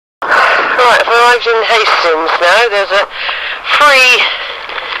Right, I've arrived in Hastings now. There's a free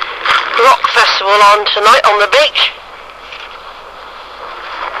rock festival on tonight on the beach.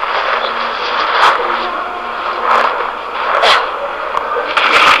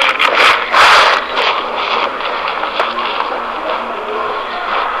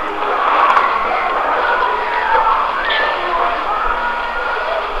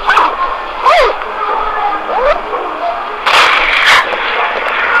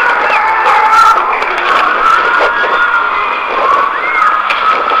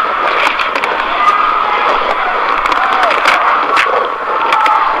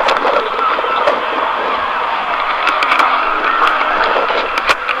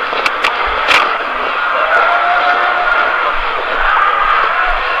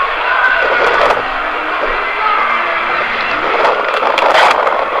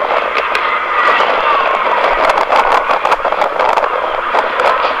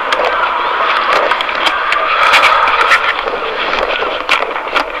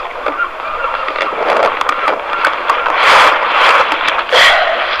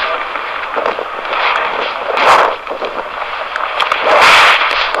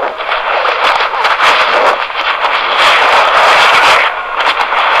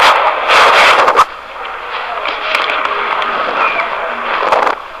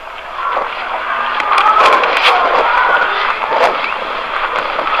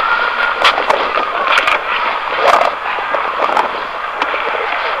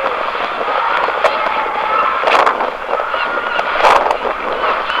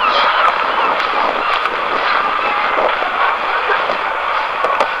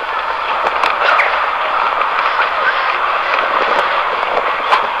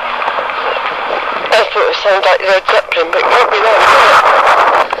 It sounds like Led Zeppelin, but it can't be that, can it?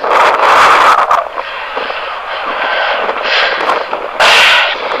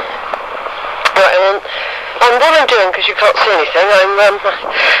 Right, what I'm doing, because you can't see anything,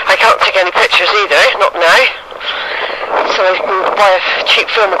 I can't take any pictures either, not now. So I can buy a cheap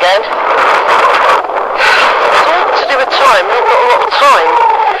film again. It's all to do with time. I've not got a lot of time.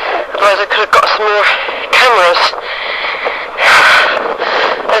 Otherwise I could have got some more cameras.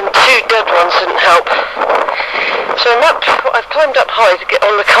 And 2 dead ones didn't help. So I've climbed up high to get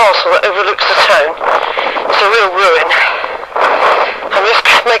on the castle that overlooks the town. It's a real ruin. I'm just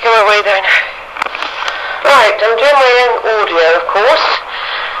making my way there now. Right, I'm doing my own audio, of course.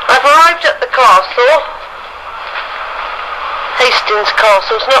 I've arrived at the castle. Hastings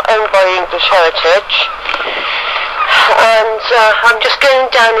Castle. It's not owned by English Heritage. And I'm just going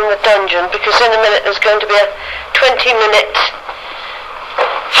down in the dungeon because in a minute there's going to be a 20-minute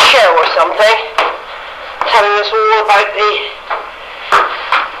show or something, telling us all about the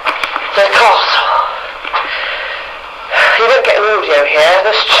castle. You don't get an audio here,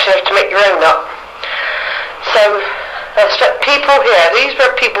 you have to make your own up. So there's people here, these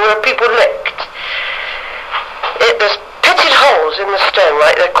were people where people licked. There's pitted holes in the stone,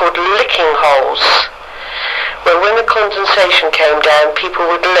 right? They're called licking holes, where when the condensation came down,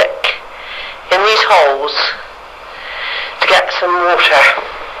 people would lick in these holes to get some water.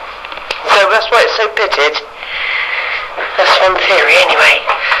 So that's why it's so pitted. That's one theory anyway.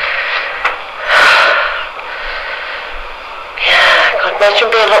 Yeah, God,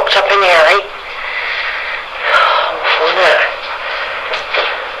 imagine being locked up in here, eh? Awful, isn't it?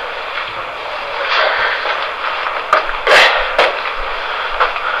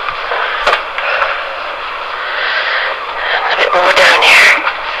 A bit more down here.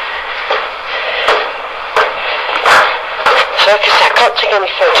 So like I said, I can't take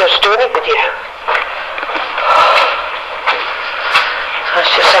any photos, do any video. I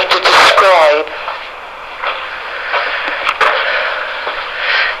just have to describe.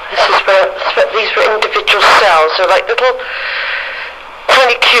 These were individual cells, so like little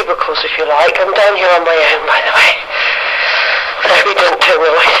tiny cubicles, if you like. I'm down here on my own, by the way. So I hope you didn't turn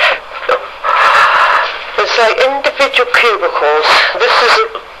the light out. It's like individual cubicles. This is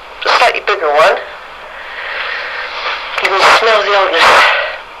a slightly bigger one. You can smell the oldness.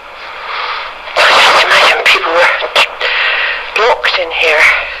 I just imagine people were locked in here.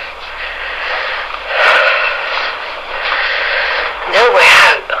 No way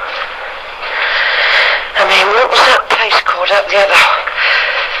out. I mean, what was that place called at the other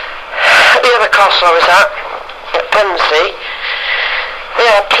castle I was at Pemsley? They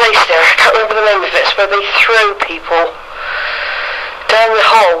had a place there, I can't remember the name of it, it's where they throw people down the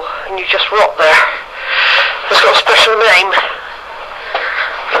hole and you just rot there. It's got a special name.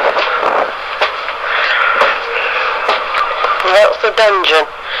 And that's the dungeon.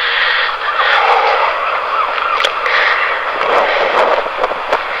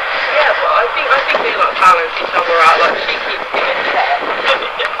 Yeah, but I somewhere out like she keeps giving tests.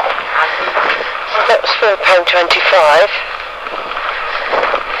 That was £4.25.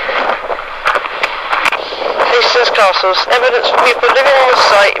 Hastings Castles, evidence for people living on the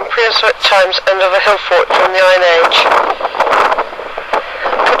site in prehistoric times and of a hill fort during the Iron Age.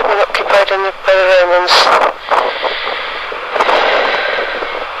 Could have been occupied by the Romans.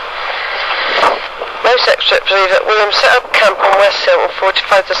 Most experts believe that William set up camp on West Hill and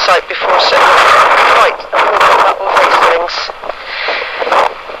fortified the site before setting up the fight in the Battle of Hastings.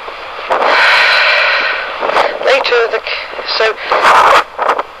 Later,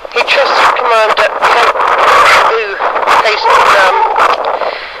 he trusted Commander who Hastings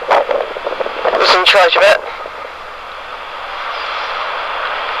was in charge of it.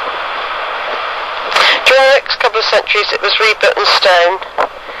 During the next couple of centuries, it was rebuilt in stone,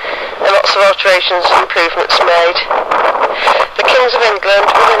 and lots of alterations and improvements made. The kings of England,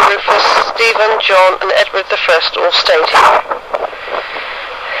 William Rufus, Stephen, John, and Edward I all stayed here.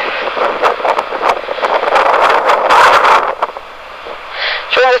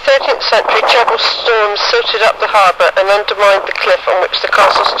 During the 13th century, terrible storms silted up the harbour and undermined the cliff on which the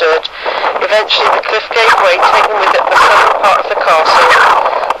castle stood. Eventually the cliff gave way, taking with it the southern part of the castle.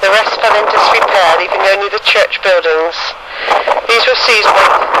 The rest fell into disrepair, leaving only the church buildings. These were seized by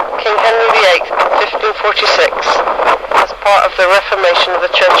King Henry VIII in 1546 as part of the Reformation of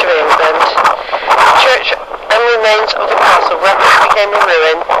the Church of England. The church and remains of the castle rapidly became a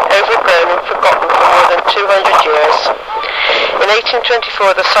ruin, overgrown and forgotten for more than 200 years. In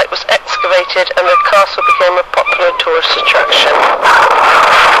 1824 the site was excavated and the castle became a popular tourist attraction.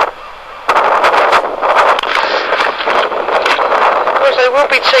 Of course, I will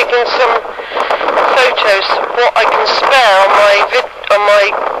be taking some photos of what I can spare on my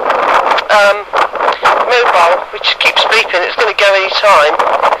mobile, which keeps beeping. It's going to go any time.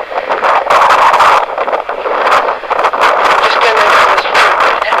 Just going over this for a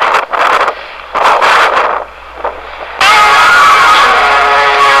minute.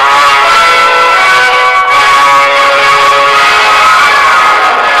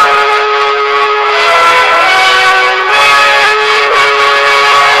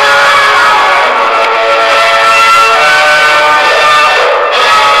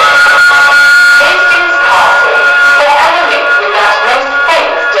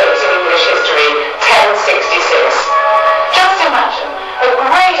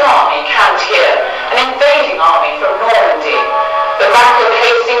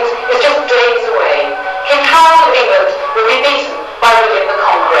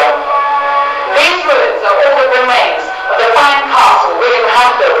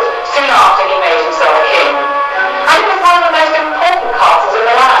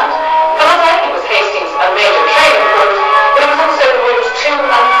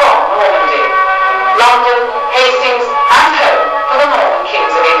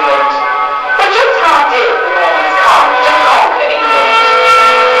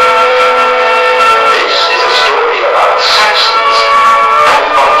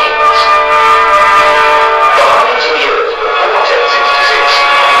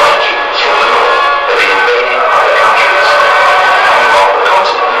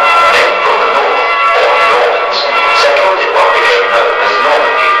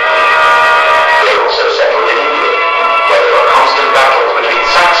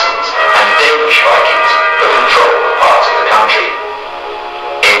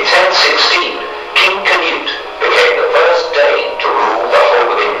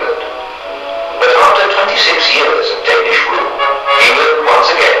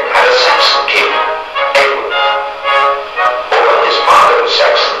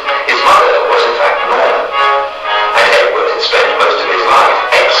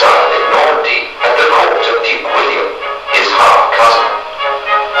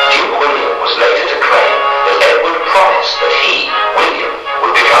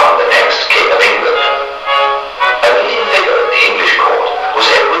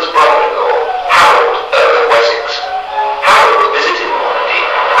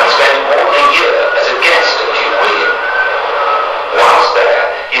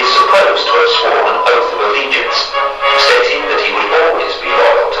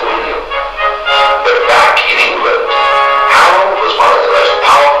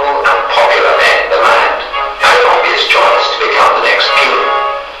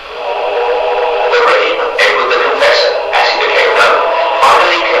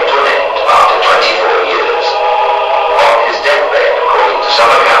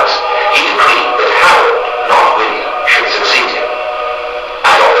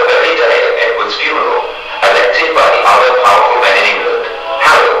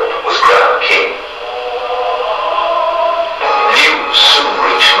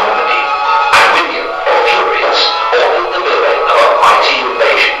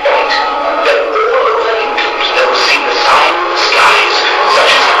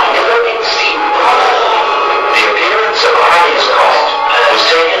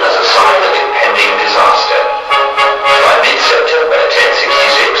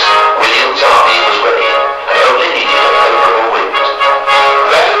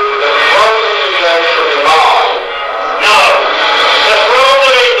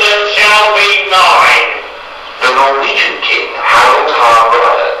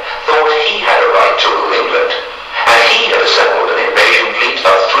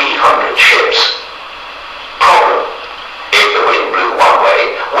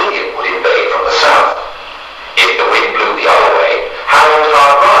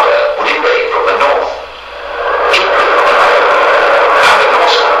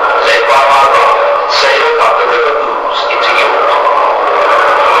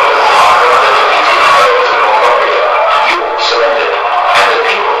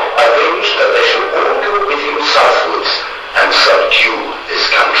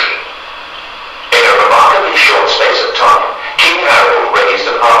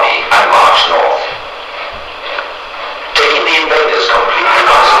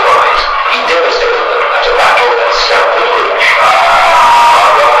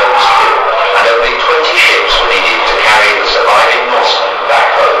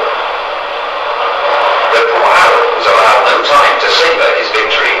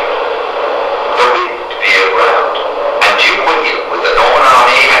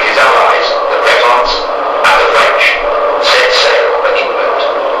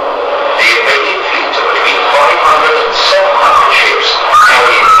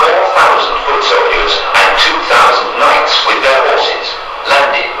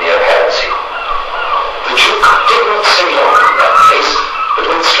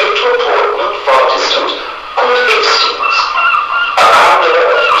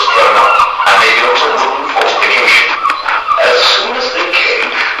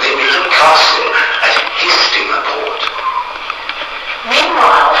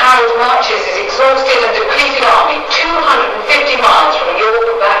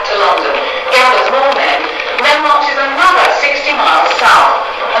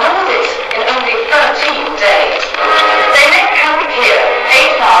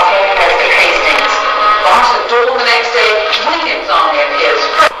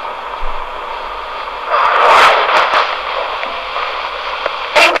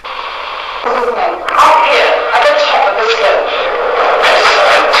 Up here, at the top of the slope. That's a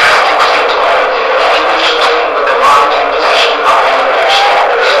fantastic seat. English team with the marching position of English.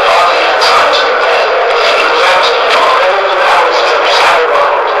 The party had time to prepare. In fact, not all the power steps had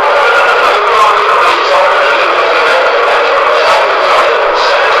arrived. It's already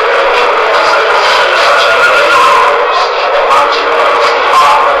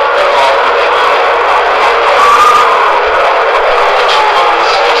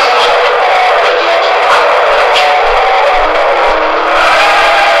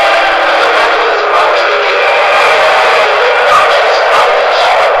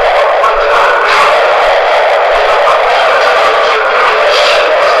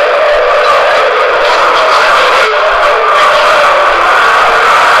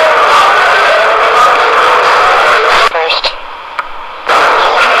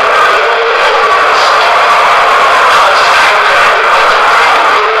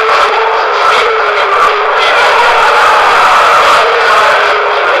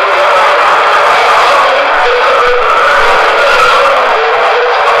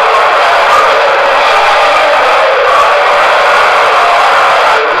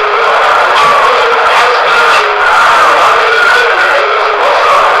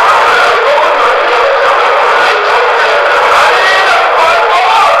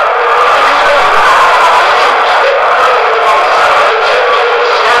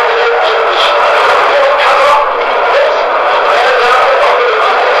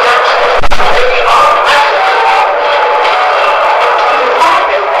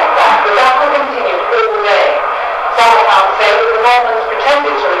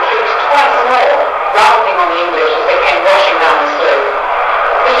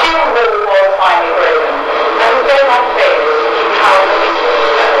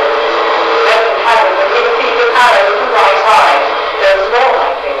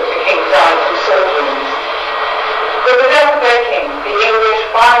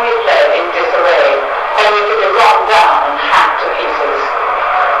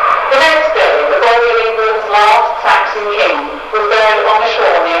King was buried on the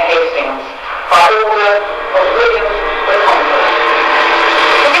shore near Hastings by order of William the Conqueror.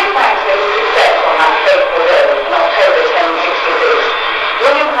 To give thanks to his success on that fateful day in October 1066,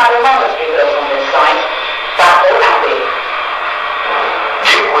 William had a monastery built on this site, Battle Abbey.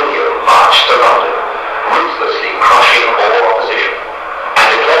 King William marched to London, ruthlessly crushing all opposition, and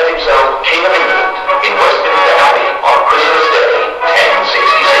declared himself King of England in Westminster Abbey on Christmas Day,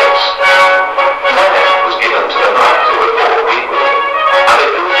 1066. Land was given to the knights who had fought with William, and they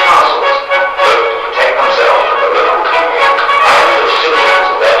built castles, both to protect themselves from the local people and as symbols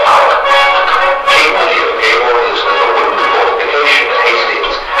of their power. King William gave orders that the wooden fortification at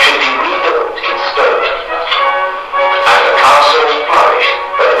Hastings should be rebuilt in stone, and the castle flourished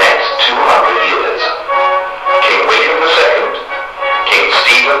for the next 200 years. King William II, King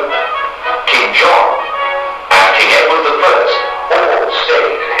Stephen, King John,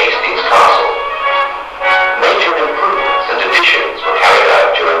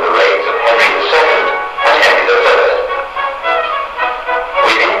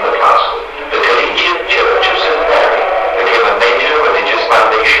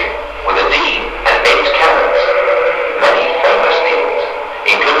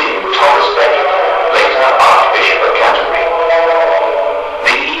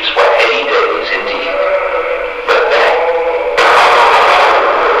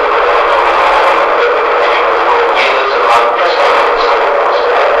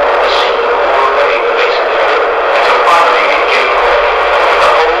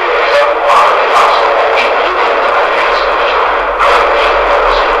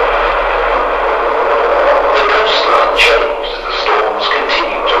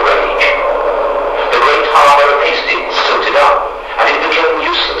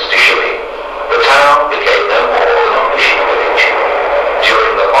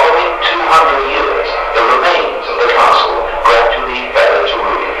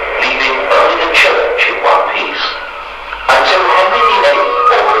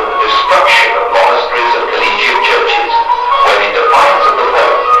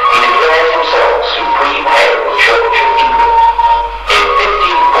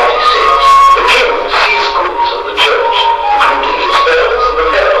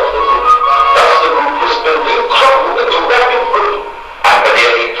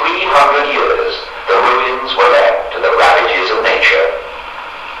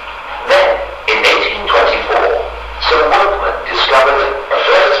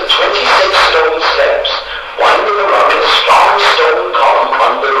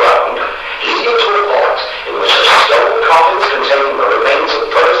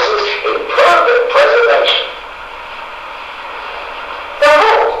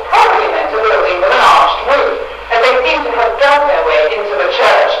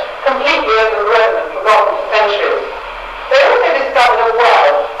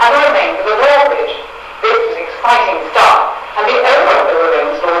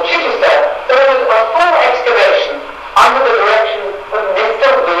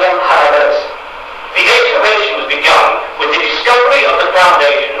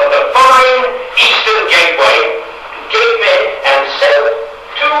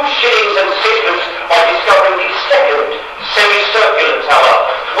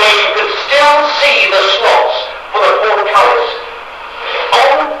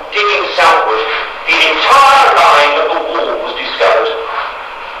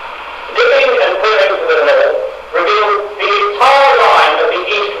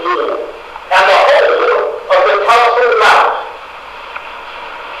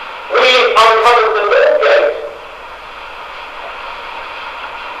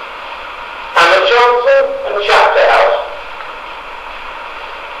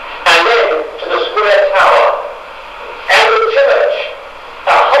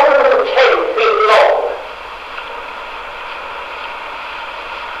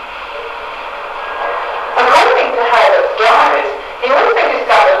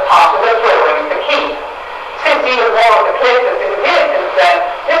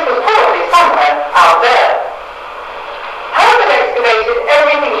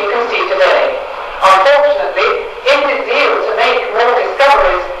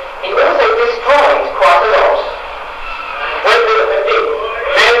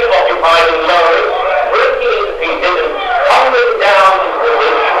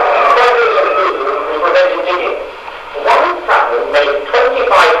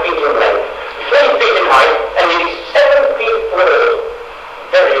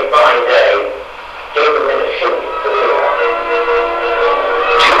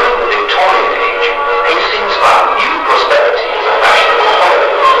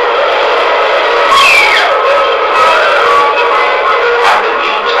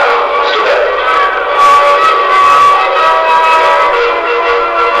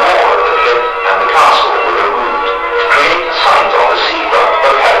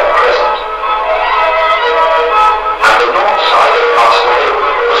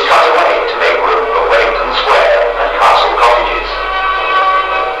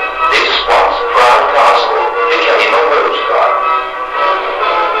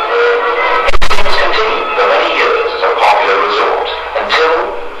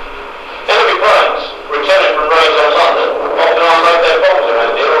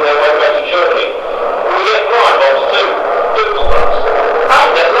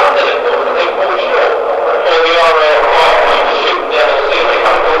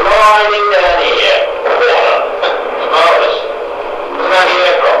 shining down here. Water. Marvellous. There's an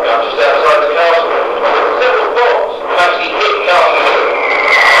anti-aircraft gun just outside the castle. Several bombs have actually hit castle.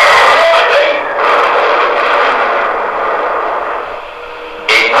 Right then.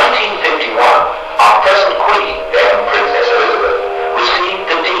 In 1951, our present Queen, then Princess Elizabeth, received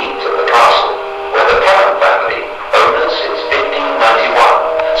the deeds of the castle, where the Pelham family, owners since 1591,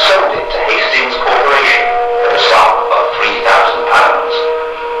 sold it to Hastings Corporation for a sum of £3,000.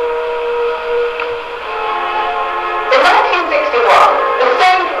 In 1961, the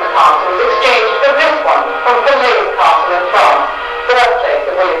stone from the castle was exchanged for this one from Falaise Castle in France, birthplace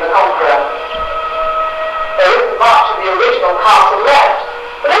of William the Conqueror. There isn't much of the original castle left,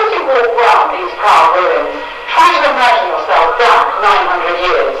 but as you walk round these proud ruins, try to imagine yourself back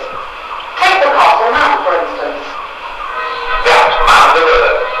 900 years. Take the castle mount, for instance. That mound of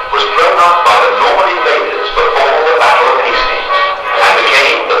earth was thrown up by the Norman invaders before the Battle of Hastings and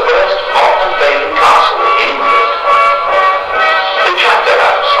became the first modern Bailey castle in England. The chapter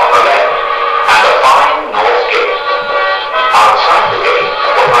house on the left and a fine north gate. Outside the gate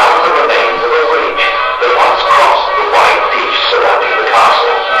were found the remains of a bridge that once crossed the wide ditch surrounding the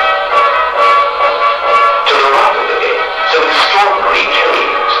castle. To the right of the gate, some extraordinary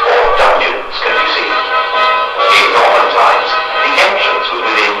caves or dungeons can be seen. In Norman times, the entrance was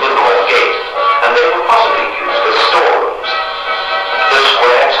within the north gate, and they were possibly used as storerooms. The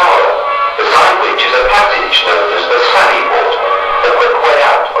square tower, beside which is a passage known as the Sally Port, a quick way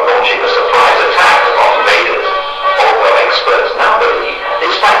out for launching a surprise attack upon invaders, although experts now believe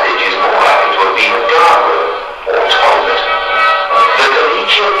this passage is more likely to have been a guardroom or toilet. The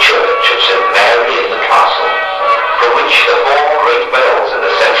collegiate church of St. Mary in the castle, from which the four great bells in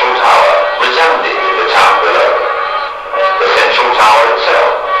the central tower resounded in the town below. The central tower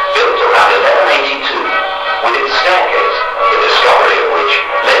itself, built around 1182, with its staircase, the discovery of which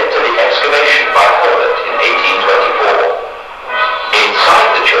led to the excavation by Herbert in 1824. Inside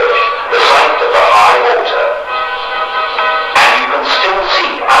the church, the site of the high altar, and you can still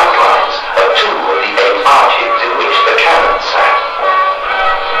see outlines of 2 of the 8 arches in which the canons sat.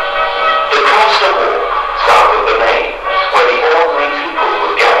 The cloister walk, south of the nave, where the ordinary people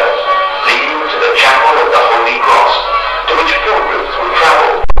would gather, leading to the chapel of the Holy Cross, to which pilgrims would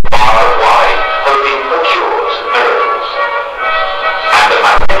travel far and wide, hoping for cures and miracles. And the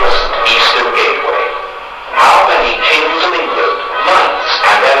magnificent eastern gateway. How many kings of England, knights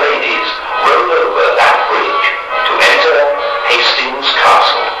and their ladies, rode over that bridge to enter Hastings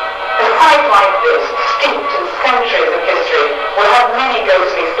Castle? A site like this, steeped in centuries of history, will have many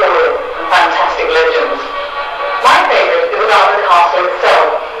ghostly stories and fantastic legends. My favourite is about the castle itself,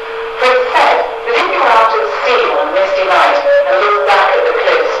 for it's said that if you're out at sea on a misty night and look back at the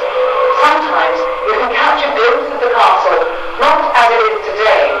cliffs, sometimes you can catch a glimpse of the castle, not as it is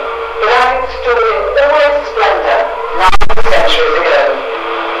today, but as it stood in all its splendour 9 centuries ago.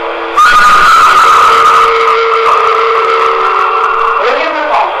 William the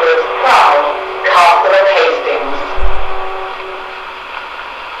Conqueror's proud Castle of Hastings.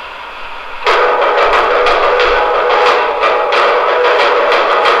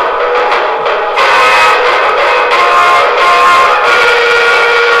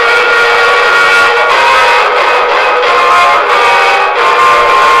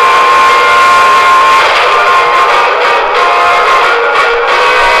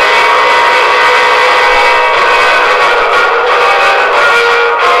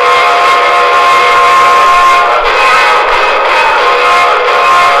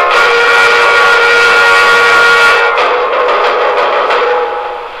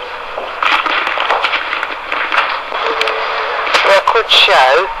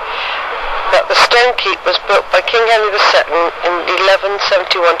 Show that the stone keep was built by King Henry II in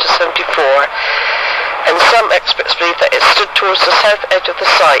 1171 to 74, and some experts believe that it stood towards the south edge of the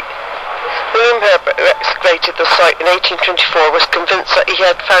site. William Herbert, who excavated the site in 1824, was convinced that he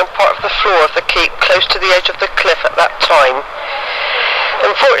had found part of the floor of the keep close to the edge of the cliff at that time.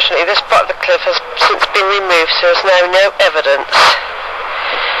 Unfortunately, this part of the cliff has since been removed, so there is now no evidence.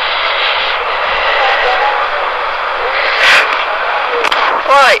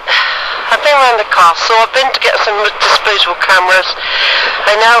 Right, I've been around the castle, I've been to get some disposable cameras.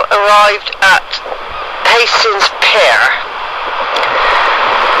 I now arrived at Hastings Pier,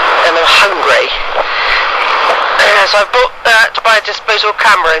 and I'm hungry. So I bought to buy a disposable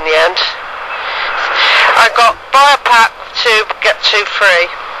camera in the end. I got buy a pack of 2, get 2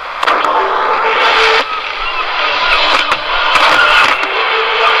 free.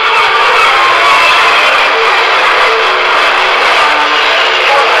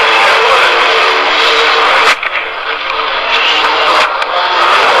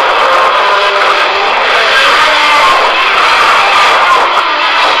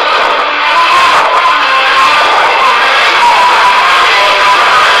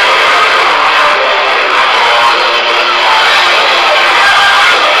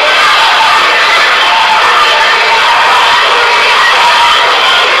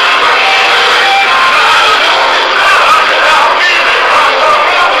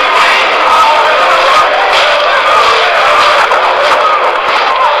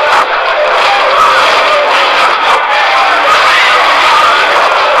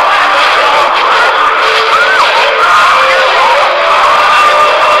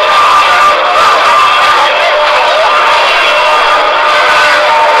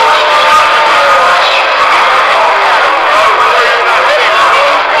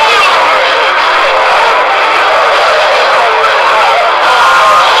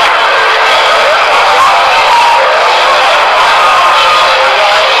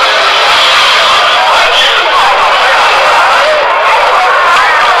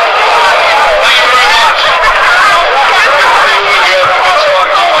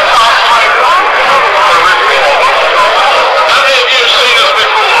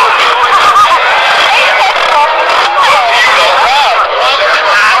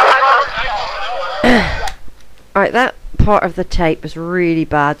 Right, that part of the tape is really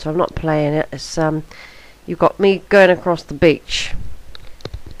bad, so I'm not playing it. It's you've got me going across the beach,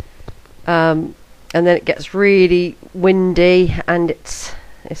 and then it gets really windy, and it's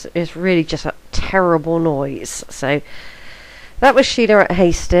really just a terrible noise. So that was Sheila at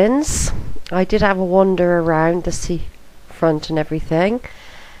Hastings. I did have a wander around the seafront and everything.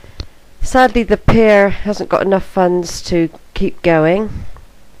 Sadly, the pier hasn't got enough funds to keep going,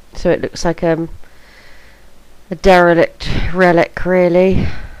 so it looks like a derelict relic, really.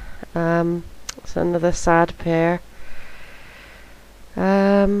 It's another sad pier.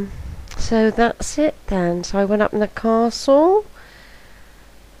 So that's it then. So I went up in the castle.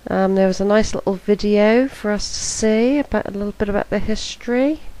 There was a nice little video for us to see about a little bit about the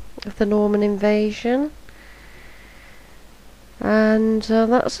history of the Norman invasion. And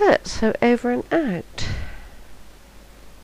that's it. So over and out.